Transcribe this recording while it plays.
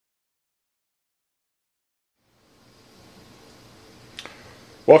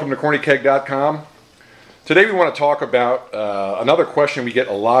Welcome to cornykeg.com. Today we want to talk about another question we get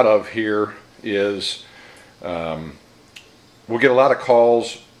a lot of here is we'll get a lot of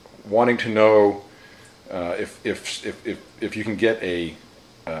calls wanting to know if you can get a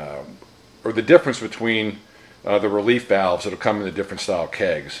or the difference between the relief valves that will come in the different style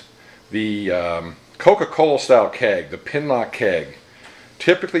kegs. The Coca-Cola style keg, the pin lock keg,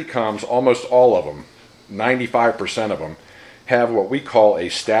 typically comes, almost all of them, 95% of them, have what we call a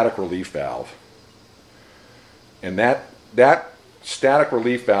static relief valve. And that static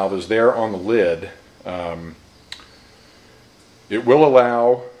relief valve is there on the lid. It will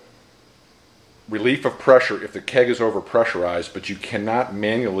allow relief of pressure if the keg is over pressurized, but you cannot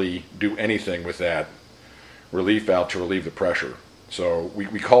manually do anything with that relief valve to relieve the pressure. So we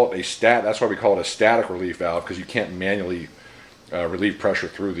call it that's why we call it a static relief valve, because you can't manually relieve pressure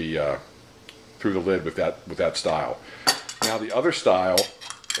through the lid with that style. Now the other style,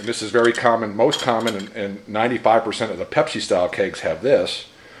 and this is very common, most common, and 95% of the Pepsi style kegs have this,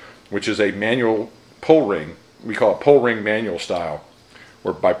 which is a manual pull ring. We call it pull ring manual style,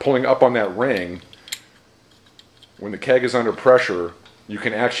 where by pulling up on that ring, when the keg is under pressure, you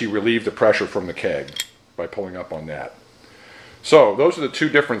can actually relieve the pressure from the keg by pulling up on that. So those are the two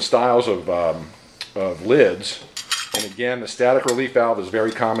different styles of lids. And again, the static relief valve is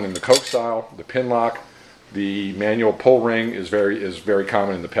very common in the Coke style, the pin lock. The manual pull ring is very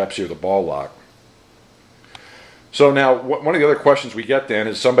common in the Pepsi or the ball lock. So now, one of the other questions we get then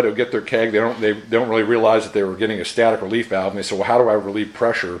is somebody will get their keg, they don't really realize that they were getting a static relief valve, and they say, well, how do I relieve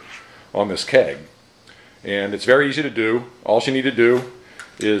pressure on this keg? And it's very easy to do. All you need to do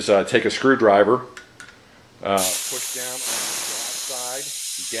is take a screwdriver, push down on the gas side,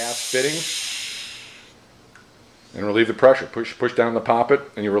 the gas fitting, and relieve the pressure. Push down the poppet,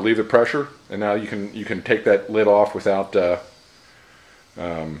 and you relieve the pressure. And now you can take that lid off without the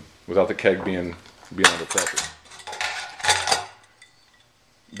keg being under pressure.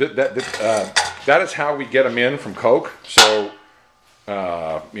 That is how we get them in from Coke. So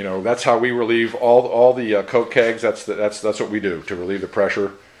that's how we relieve all the Coke kegs. That's what we do to relieve the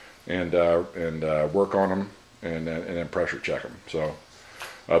pressure and work on them and then pressure check them. So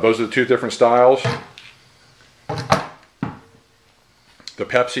those are the two different styles. The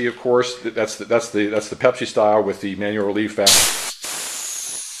Pepsi, of course, that's the Pepsi style with the manual relief valve.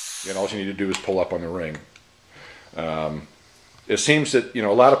 And all you need to do is pull up on the ring. It seems that a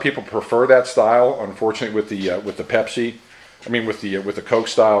lot of people prefer that style. Unfortunately, with the Pepsi, with the Coke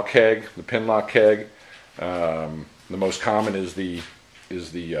style keg, the pin lock keg, the most common is the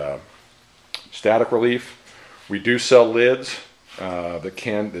static relief. We do sell lids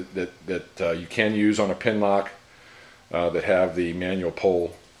that you can use on a pin lock that have the manual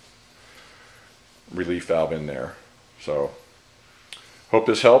pull relief valve in there. So, hope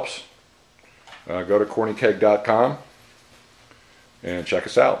this helps. Go to cornykeg.com and check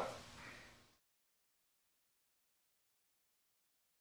us out.